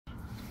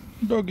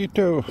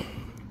Dogito.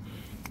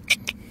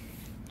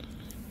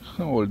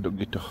 Oh,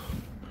 dogito.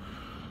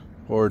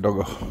 Poor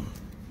doggo.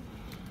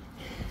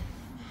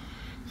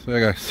 So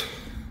yeah guys,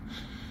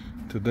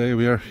 today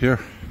we are here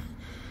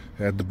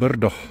at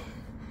Brdo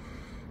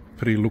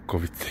pri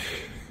Lukovici.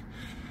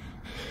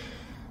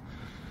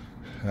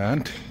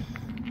 And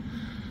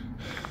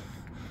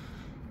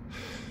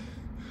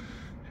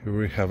here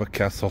we have a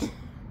castle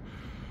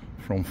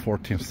from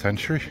 14th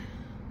century.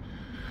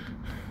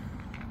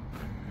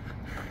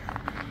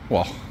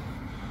 Well,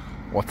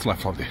 what's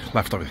left of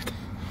it.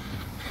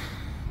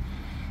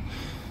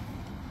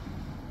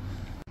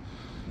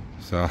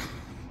 So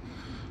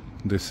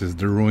this is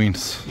the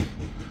ruins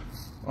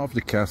of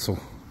the castle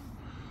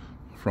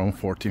from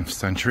 14th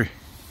century.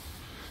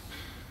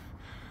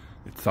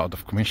 It's out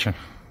of commission,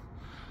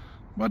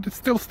 but it's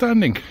still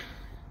standing.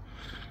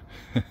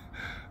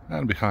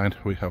 And behind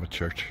we have a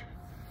church.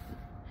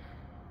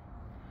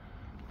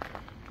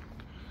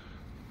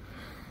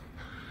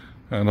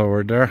 And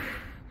over there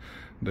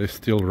they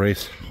still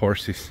raise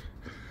horses,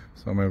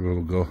 so maybe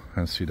we'll go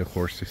and see the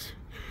horses.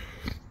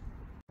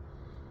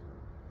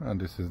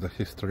 And this is the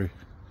history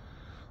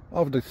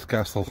of this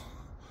castle,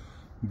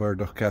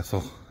 Brdo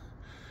Castle,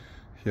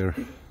 here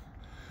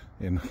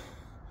in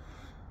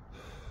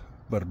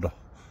Brdo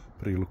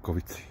pri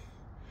Lukovici.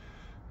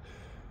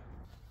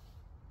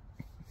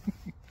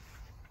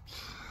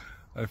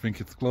 I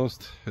think it's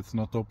closed, it's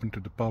not open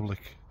to the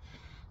public,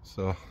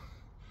 so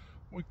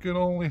we can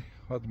only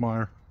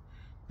admire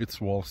its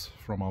walls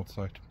from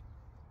outside.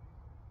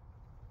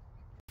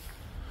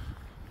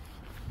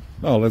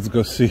 Now let's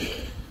go see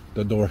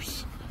the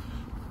doors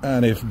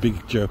and if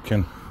Big Joe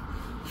can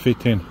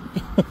fit in.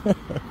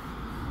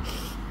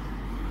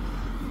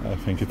 I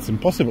think it's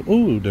impossible.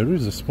 Oh, there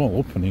is a small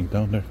opening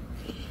down there.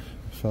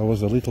 If I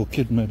was a little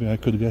kid, maybe I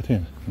could get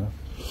in. No?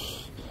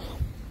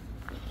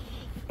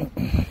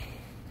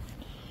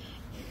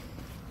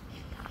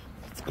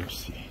 Let's go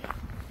see.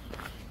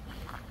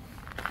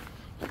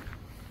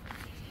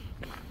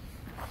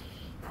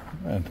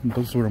 And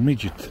those were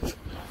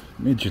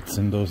midgets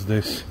in those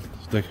days.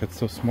 They had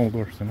so small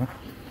doors, you know.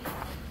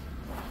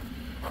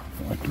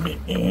 Let me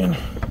in.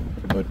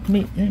 Let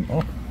me in.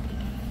 Oh,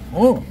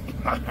 oh!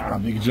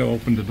 Big Joe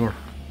opened the door.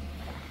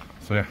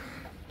 So yeah,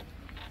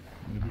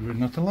 maybe we're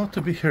not allowed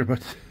to be here,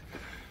 but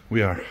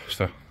we are.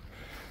 So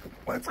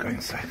let's go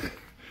inside.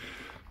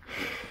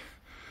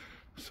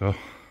 So,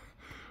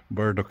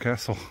 Brdo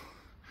Castle.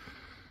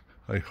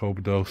 I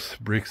hope those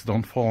bricks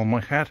don't fall on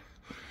my head.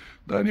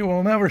 Then you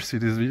will never see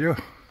this video.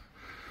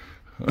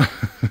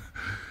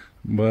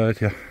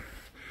 But yeah,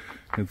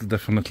 it's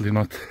definitely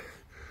not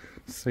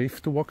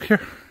safe to walk here.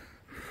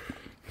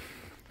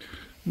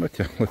 But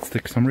yeah, let's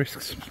take some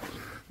risks.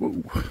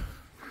 Whoa.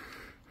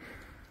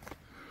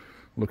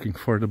 Looking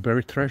for the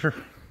buried treasure.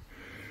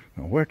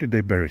 Now, where did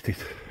they bury it?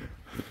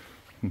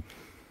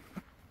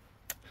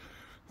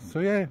 So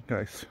yeah,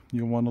 guys,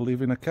 you want to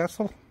live in a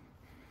castle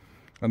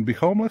and be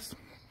homeless?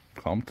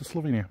 Come to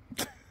Slovenia.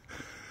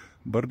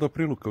 Brdo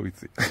pri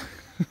Lukovici.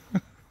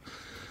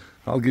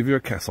 I'll give you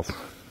a castle.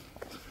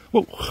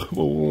 Whoa,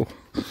 whoa, whoa.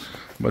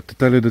 But to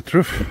tell you the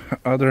truth,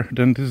 other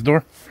than this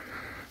door,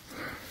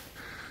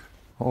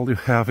 all you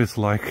have is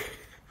like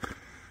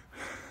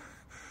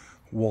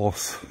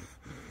walls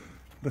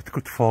that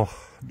could fall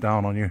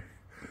down on you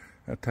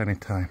at any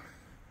time.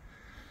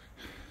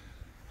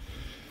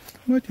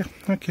 But yeah,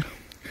 thank you.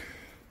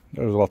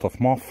 There's a lot of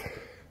moth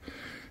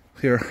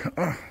here.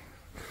 I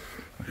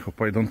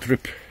hope I don't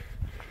trip.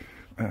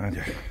 And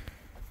yeah.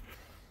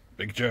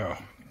 Big Joe,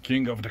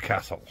 king of the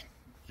castle.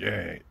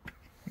 Yay!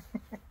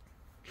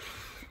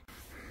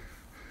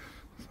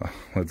 So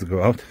let's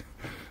go out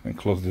and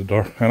close the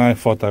door. And I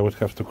thought I would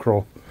have to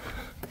crawl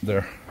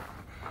there,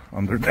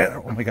 under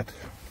there. Oh my god!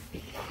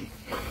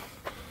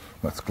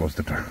 Let's close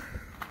the door.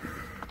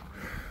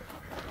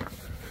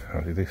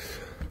 How did this?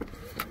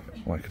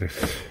 Like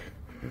this.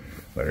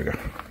 There you go.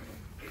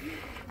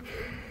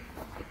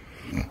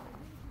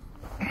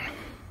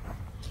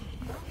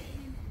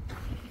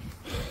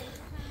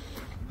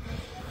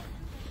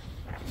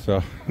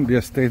 So the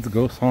estate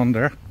goes on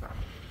there.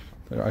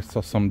 I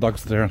saw some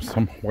dogs there and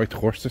some white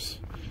horses,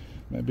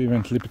 maybe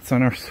even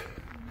Lipicaners.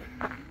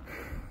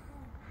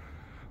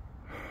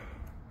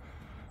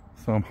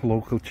 Some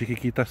local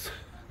chiquiquitas.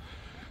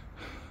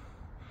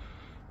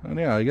 And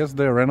yeah, I guess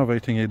they're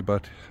renovating it,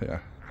 but yeah,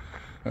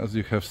 as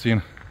you have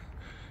seen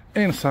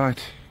inside,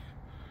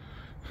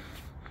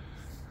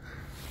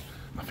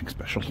 nothing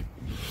special.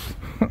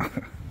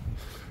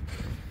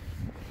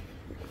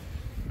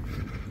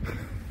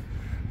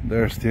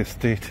 There's the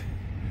estate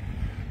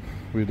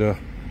with the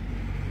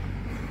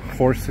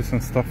horses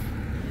and stuff.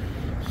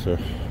 So,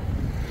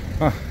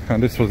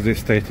 and this was the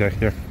estate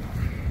here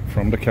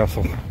from the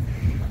castle.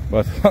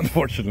 But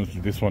unfortunately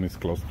this one is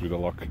closed with a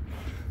lock.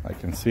 I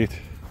can see it.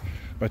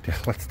 But yeah,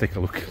 let's take a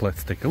look.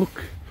 Let's take a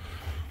look.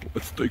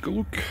 Let's take a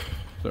look.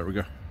 There we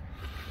go.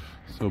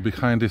 So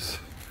behind this,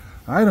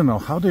 I don't know,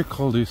 how do you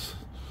call this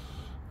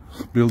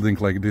building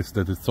like this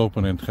that it's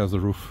open and has a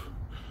roof?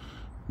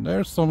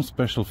 There's some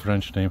special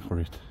French name for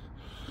it.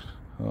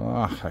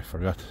 I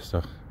forgot.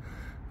 So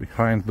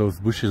behind those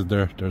bushes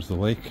there's a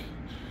lake,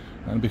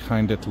 and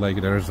behind that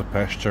lake there's a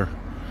pasture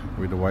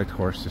with the white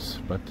horses,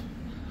 but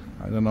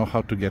I don't know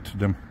how to get to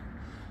them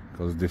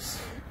because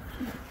this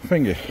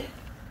thingy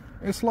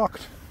is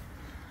locked.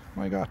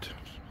 My god.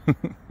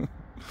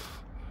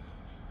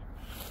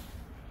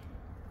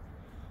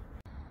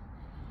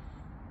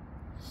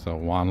 So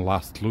one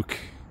last look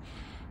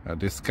at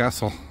this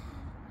castle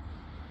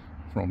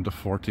from the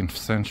 14th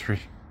century.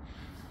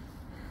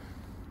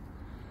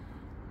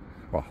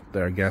 Well,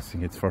 they're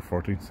guessing it's for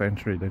 14th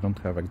century. They don't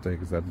have the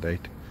exact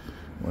date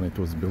when it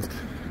was built,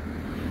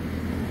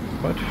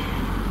 but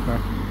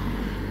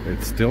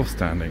it's still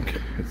standing.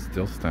 It's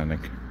still standing.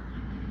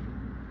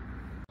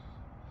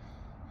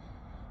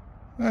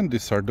 And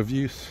these are the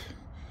views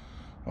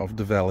of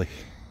the valley,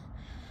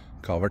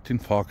 covered in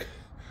fog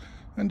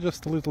and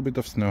just a little bit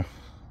of snow.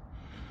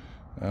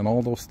 And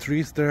all those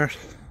trees there,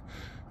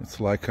 it's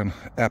like an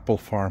apple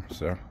farm.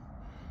 So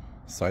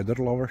cider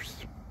lovers,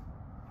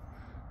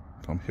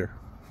 come here.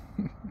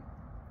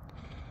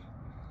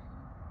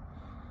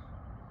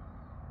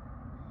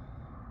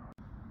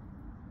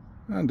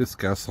 And this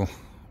castle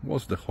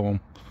was the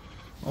home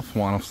of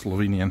one of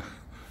Slovenian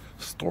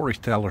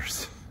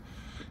storytellers,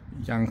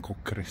 Janko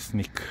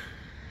Kersnik.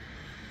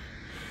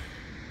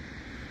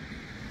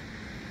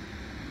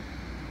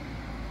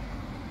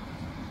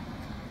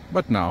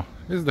 But now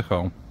is the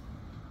home,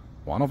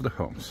 one of the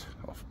homes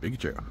of Big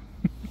Joe.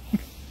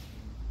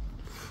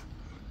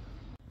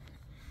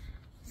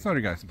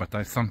 Sorry guys, but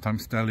I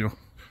sometimes tell you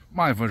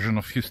my version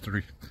of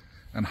history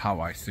and how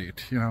I see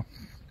it, you know.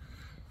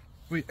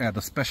 We add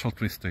a special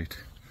twist to it,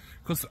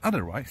 because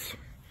otherwise,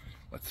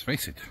 let's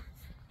face it,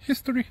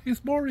 history is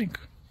boring.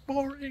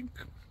 Boring.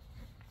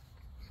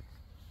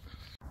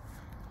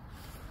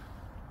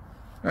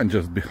 And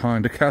just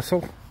behind the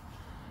castle,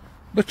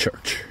 the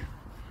church,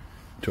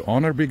 to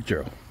honor Big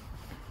Joe.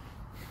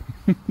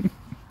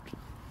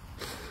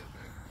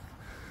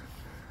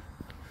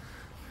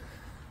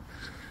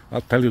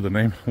 I'll tell you the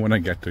name when I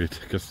get to it,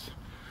 because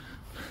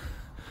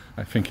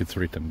I think it's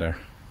written there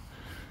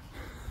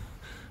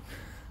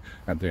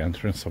at the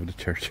entrance of the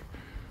church.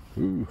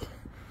 Ooh.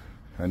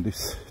 And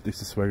this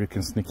is where you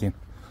can sneak in.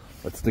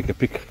 Let's take a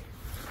pic.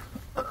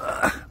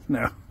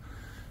 No,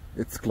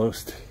 it's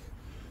closed.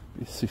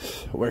 This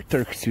is where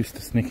Turks used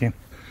to sneak in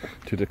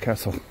to the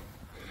castle.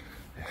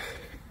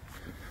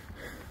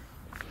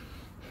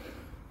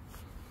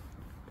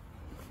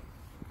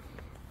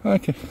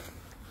 Okay,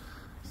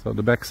 so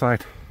the back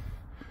side.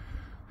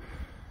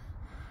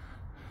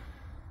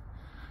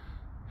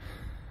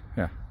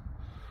 Yeah.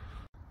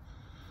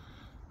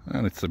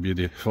 And it's a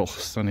beautiful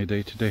sunny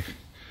day today.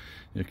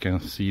 You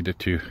can see the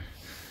two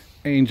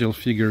angel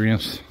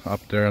figurines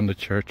up there on the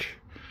church,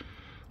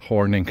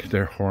 horning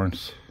their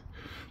horns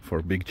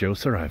for Big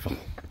Joe's arrival.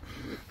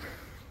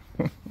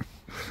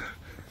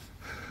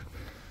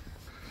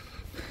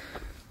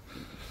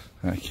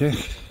 Okay,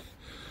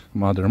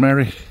 Mother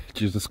Mary,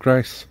 Jesus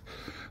Christ,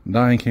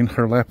 dying in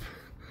her lap.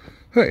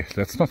 Hey,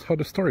 that's not how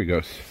the story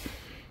goes,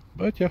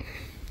 but yeah,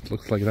 it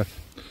looks like that.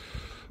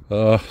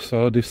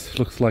 So this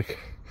looks like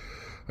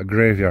a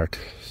graveyard.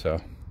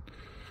 So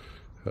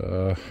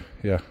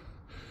yeah,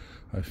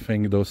 I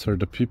think those are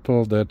the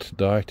people that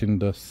died in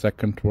the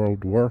Second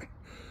World War,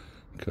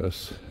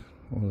 because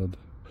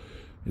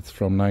it's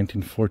from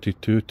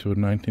 1942 to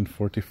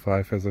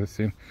 1945 as I've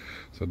seen,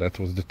 so that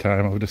was the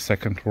time of the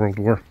Second World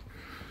War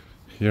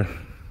here.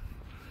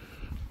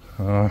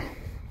 And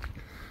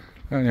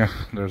yeah,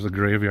 there's a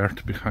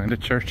graveyard behind the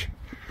church.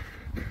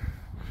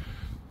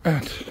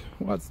 And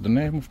what's the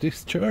name of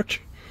this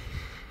church?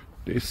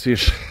 This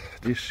is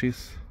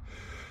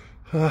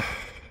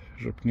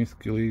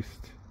Župnijski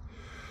list.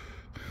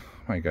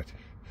 My god,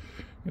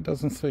 it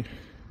doesn't say.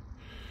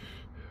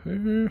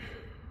 No.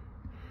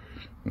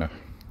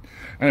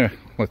 Anyway,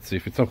 let's see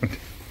if it's open.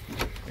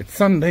 It's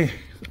Sunday.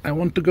 I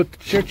want to go to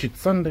church.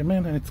 It's Sunday,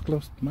 man, and it's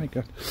closed. My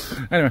god.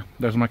 Anyway,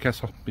 there's my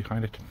castle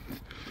behind it.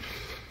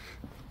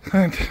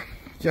 And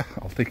yeah,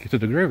 I'll take you to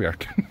the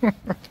graveyard.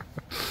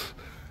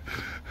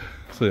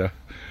 So yeah,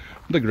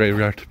 the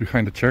graveyard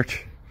behind the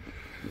church.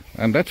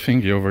 And that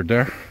thingy over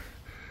there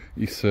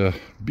is a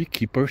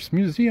beekeeper's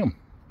museum.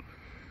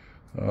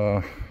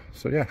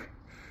 So yeah,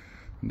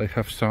 they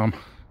have some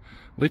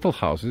little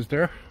houses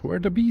there where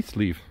the bees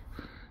live,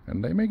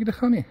 and they make the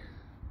honey.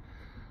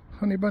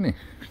 Honey bunny.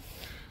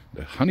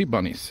 The honey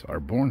bunnies are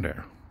born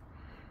there.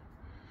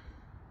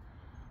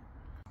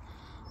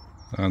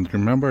 And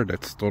remember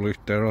that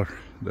storyteller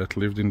that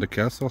lived in the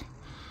castle?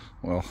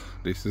 Well,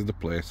 this is the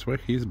place where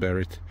he's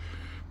buried,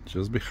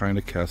 just behind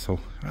the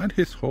castle, and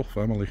his whole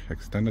family,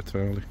 extended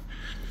family.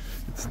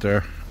 It's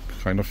there,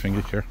 kind of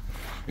thingy here,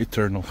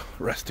 eternal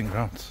resting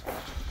grounds.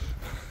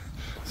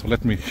 So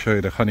let me show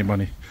you the honey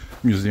bunny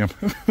museum.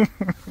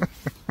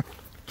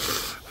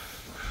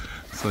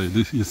 So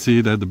you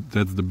see that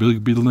that's the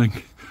big building.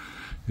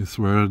 It's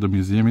where the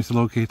museum is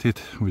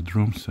located, with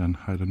rooms, and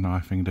I don't know, I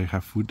think they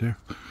have food there.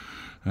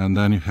 And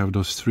then you have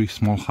those three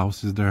small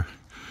houses there.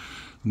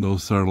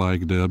 Those are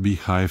like the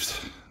beehives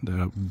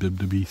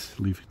the bees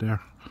live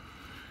there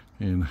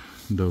in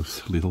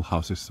those little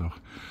houses, so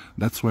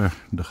that's where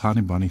the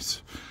honey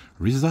bunnies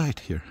reside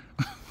here.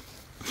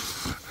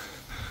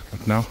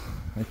 But now,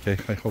 okay,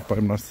 I hope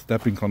I'm not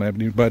stepping on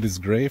anybody's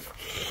grave.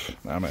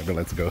 Now maybe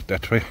let's go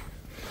that way.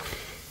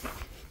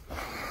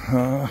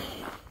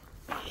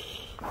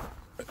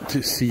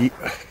 To see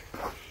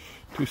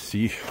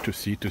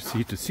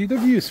the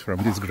views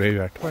from this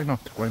graveyard. Why not?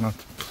 Why not?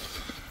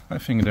 I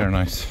think they're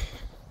nice.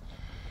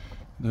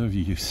 The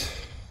views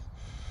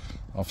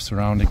of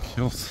surrounding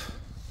hills,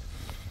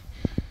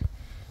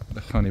 the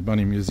Honey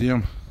Bunny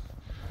Museum,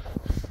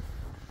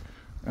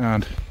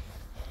 and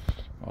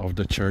of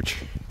the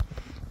church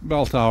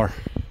bell tower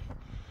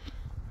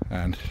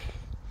and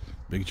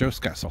Big Joe's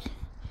Castle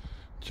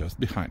just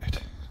behind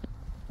it.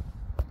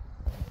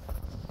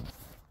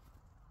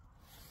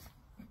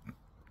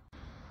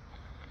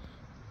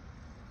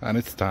 And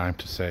it's time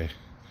to say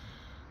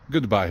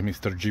goodbye,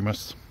 Mr.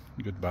 Jimus.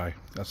 Goodbye,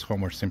 as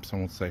Homer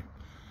Simpson would say.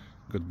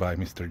 Goodbye,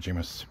 Mr.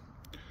 Jimus.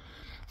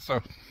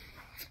 So,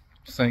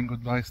 saying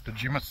goodbye to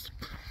Jimus,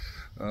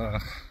 I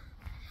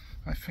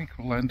think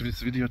we'll end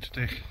this video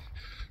today.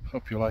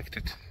 Hope you liked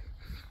it.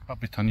 A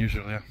bit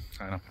unusual, yeah,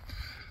 I know.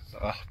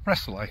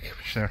 Press a like,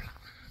 share,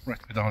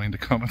 write me down in the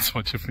comments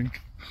what you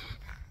think.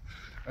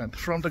 And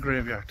from the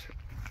graveyard,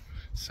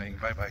 saying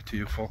bye bye to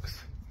you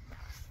folks.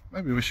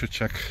 Maybe we should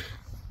check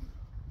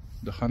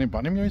the Honey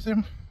Bunny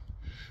Museum.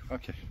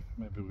 Okay,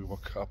 maybe we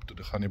walk up to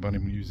the Honey Bunny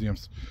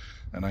Museums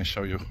and I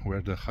show you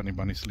where the honey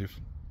bunnies live.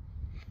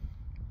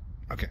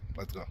 Okay,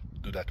 let's go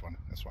do that one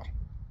as well.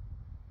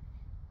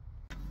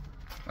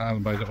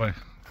 And by the way,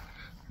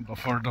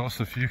 for those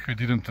of you who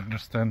didn't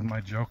understand my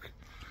joke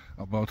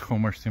about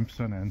Homer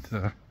Simpson and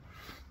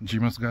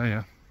Jimus guy,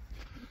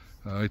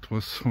 yeah, it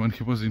was when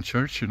he was in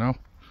church, you know,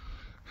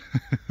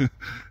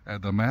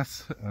 at the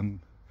mass,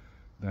 and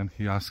then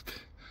he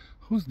asked,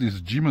 "Who's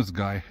this Jimus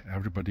guy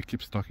everybody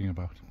keeps talking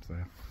about?" So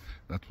yeah,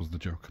 that was the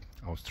joke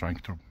I was trying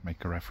to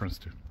make a reference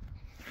to.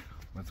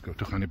 Let's go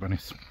to honey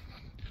bunnies.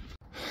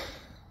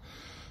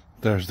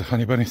 There's the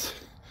honey bunnies,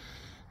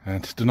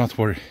 and do not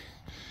worry.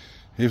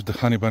 If the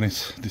honey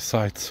bunnies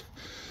decides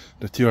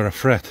that you are a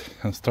threat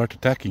and start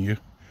attacking you,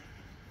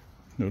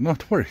 do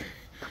not worry.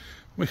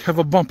 We have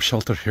a bomb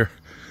shelter here,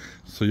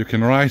 so you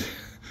can ride,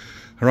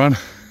 run,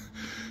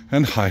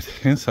 and hide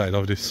inside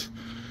of this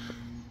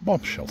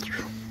bomb shelter.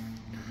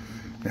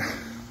 Yeah.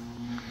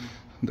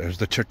 There's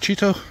the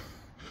churchito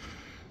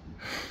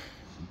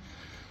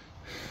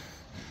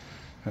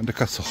and the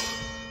castle.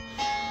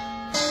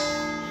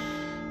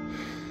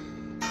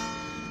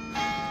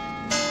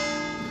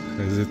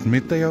 Is it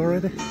midday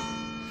already?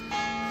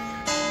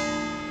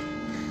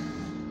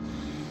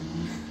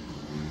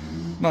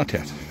 Not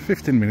yet.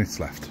 15 minutes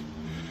left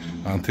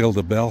until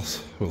the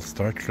bells will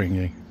start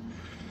ringing.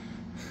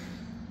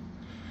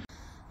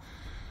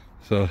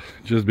 So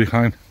just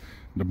behind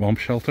the bomb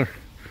shelter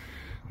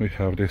we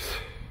have this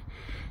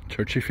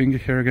churchy thingy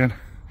here again.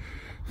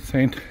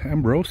 Saint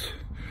Ambrose.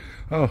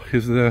 Oh,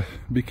 he's the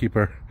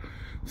beekeeper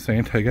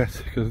saint, I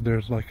guess, because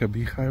there's like a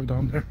beehive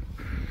down there.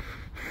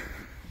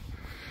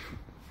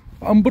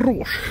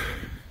 Ambrose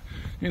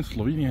in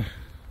Slovenia.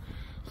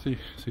 See.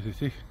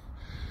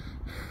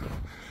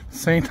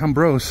 Saint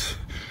Ambrose,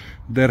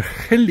 der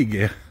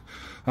Heilige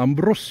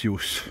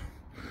Ambrosius.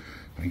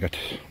 My God.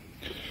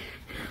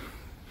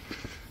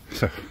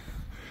 So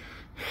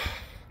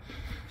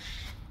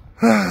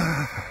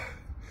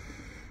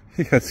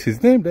he has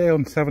his name day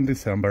on 7th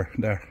December.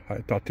 There, I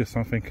taught you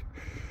something.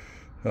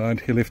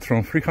 And he lived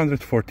from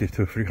 340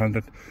 to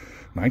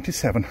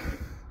 397.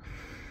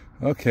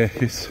 Okay,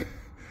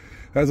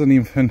 as an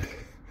infant,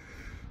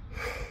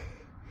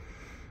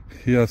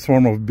 a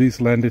swarm of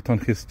bees landed on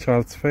his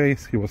child's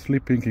face. He was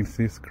sleeping in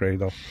his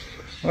cradle.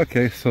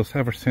 Okay, so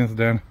ever since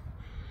then,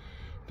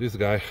 this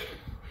guy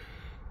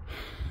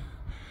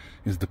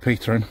is the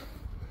patron.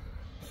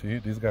 See,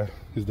 this guy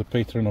is the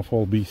patron of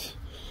all bees,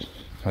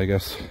 I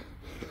guess,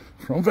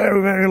 from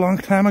very, very long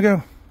time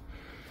ago.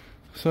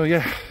 So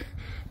yeah,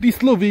 the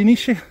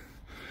Slovenische,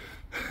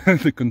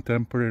 the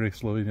contemporary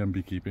Slovenian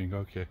beekeeping.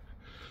 Okay,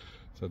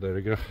 so there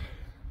we go.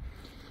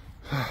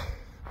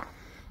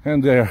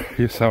 And there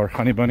is our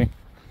honey bunny.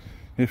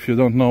 If you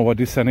don't know what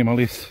this animal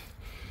is,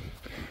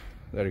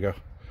 there you go.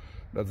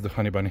 That's the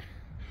honey bunny.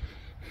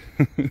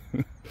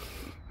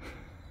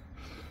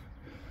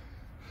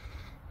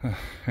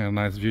 And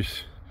nice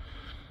views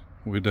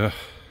with the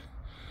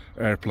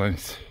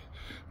airplanes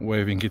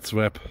waving its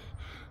web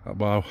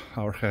above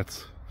our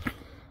heads.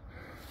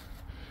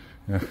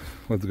 Yeah,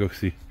 let's go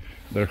see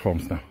their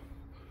homes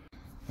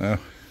now.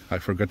 I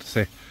forgot to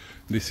say,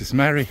 this is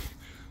Mary,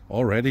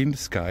 already in the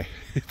sky,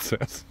 it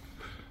says.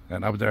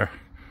 And up there,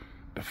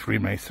 the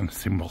Freemason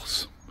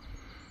symbols.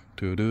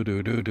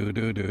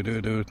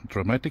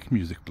 Dramatic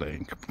music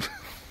playing.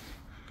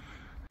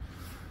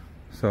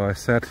 So I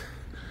said,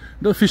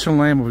 the official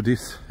name of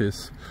this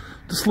is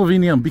the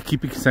Slovenian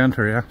Beekeeping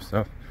Center, yeah.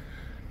 So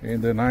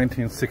in the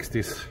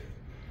 1960s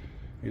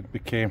it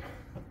became,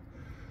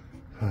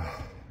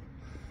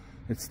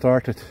 it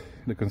started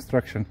the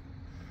construction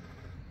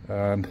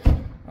and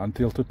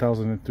until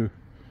 2002.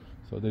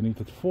 So they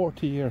needed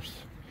 40 years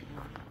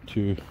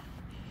to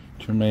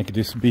make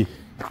this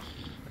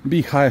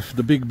beehive,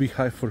 the big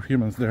beehive for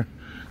humans there,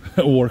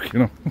 work, you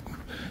know,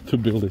 to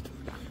build it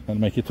and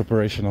make it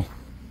operational.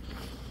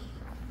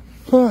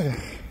 Oh yeah.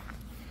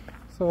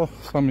 So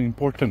some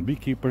important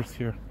beekeepers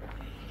here,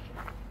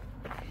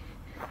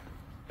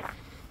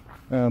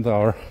 and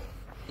our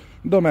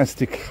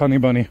domestic honey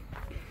bunny,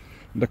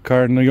 the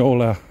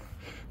Carniolian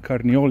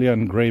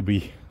grey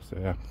bee. So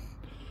yeah,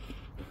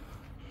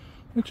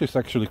 which is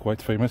actually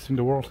quite famous in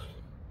the world.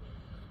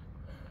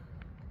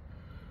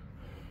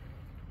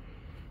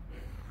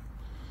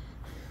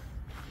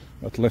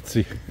 But let's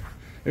see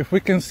if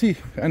we can see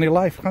any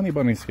live honey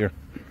bunnies here.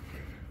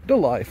 The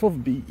life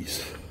of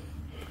bees.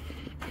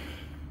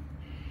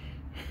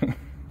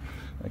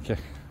 Okay.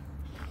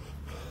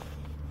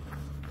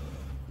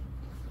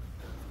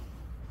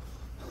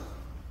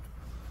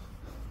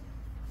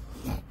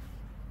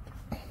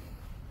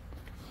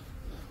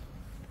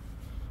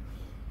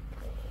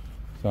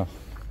 So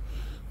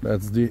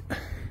that's the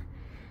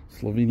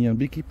Slovenian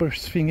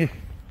beekeepers thingy.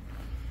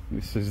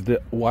 This is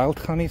the wild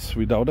honeys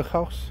without a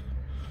house,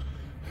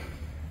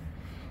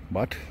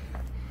 but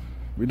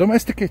we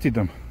domesticated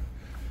them.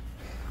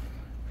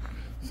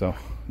 So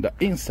the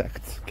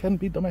insects can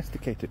be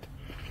domesticated.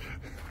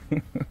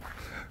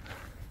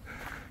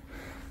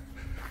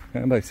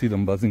 And I see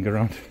them buzzing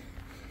around.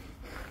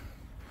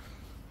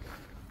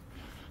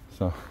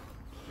 So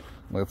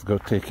let's go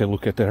take a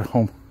look at their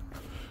home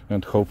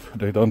and hope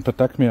they don't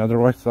attack me,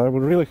 otherwise I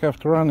will really have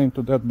to run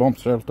into that bomb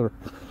shelter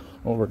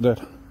over there.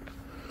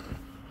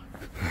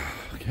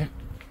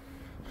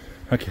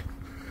 Okay,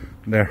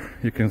 there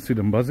you can see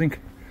them buzzing.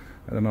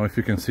 I don't know if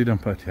you can see them,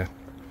 but yeah.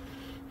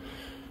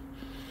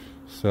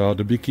 So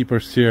the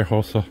beekeepers here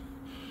also,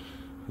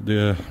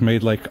 they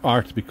made like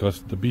art,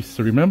 because the bees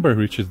remember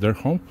which is their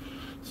home.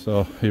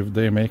 So if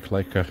they make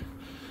like a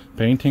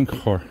painting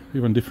or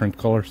even different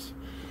colors,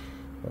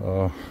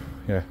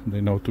 yeah,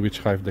 they know to which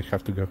hive they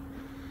have to go.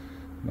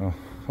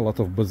 A lot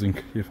of buzzing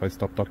if I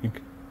stop talking.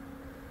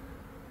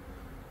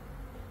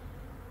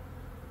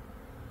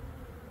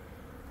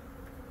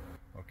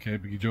 Okay,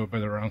 Big Joe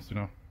better rounds, you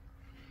know.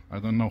 I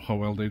don't know how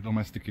well they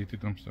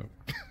domesticated them, so.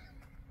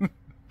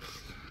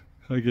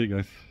 Okay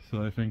guys,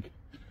 so I think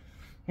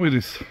with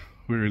this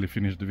we really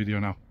finished the video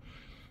now.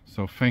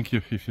 So thank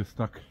you if you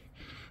stuck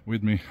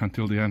with me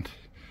until the end,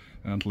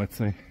 and let's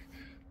say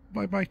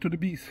bye bye to the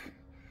bees.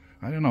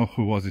 I don't know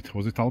who was it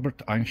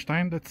Albert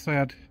Einstein that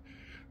said,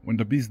 when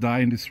the bees die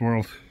in this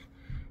world,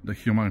 the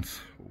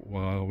humans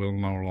will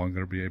no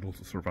longer be able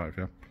to survive?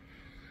 Yeah,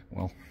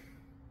 well,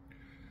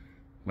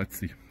 let's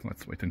see,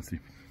 let's wait and see.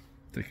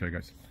 Take care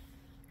guys.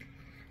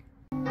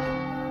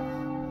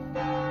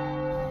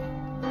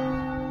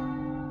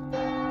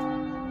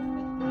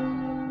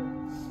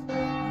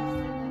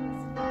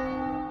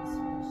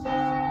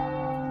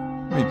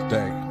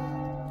 Midday,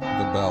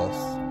 the bells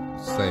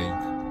saying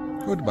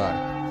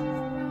goodbye.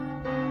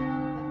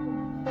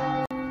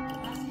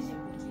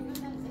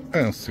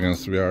 And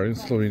since we are in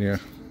Slovenia,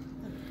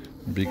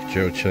 Big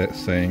Joe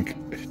saying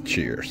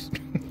cheers.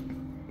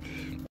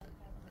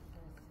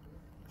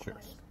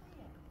 Cheers.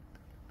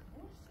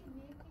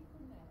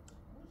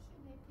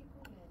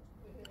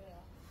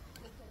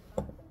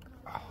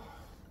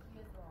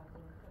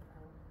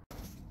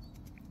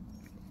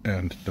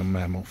 And the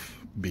mammoth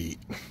bee.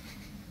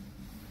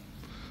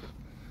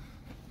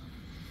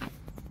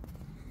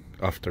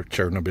 After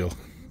Chernobyl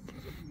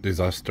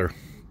disaster,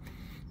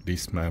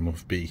 this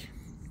mammoth bee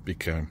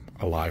became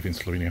alive in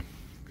Slovenia.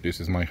 This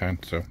is my hand,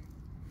 so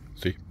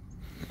see,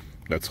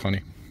 that's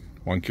honey,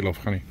 1 kilo of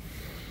honey.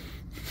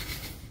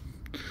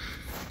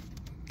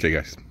 Okay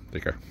guys,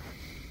 take care.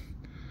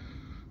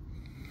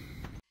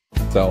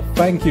 So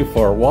thank you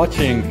for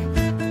watching,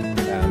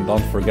 and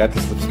don't forget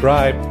to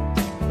subscribe,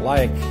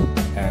 like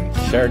and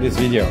share this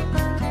video.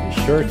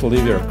 Be sure to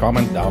leave your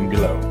comment down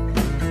below.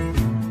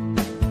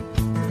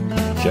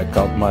 Check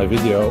out my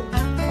video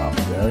up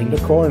there in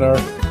the corner.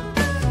 See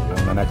you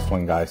on the next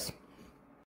one guys.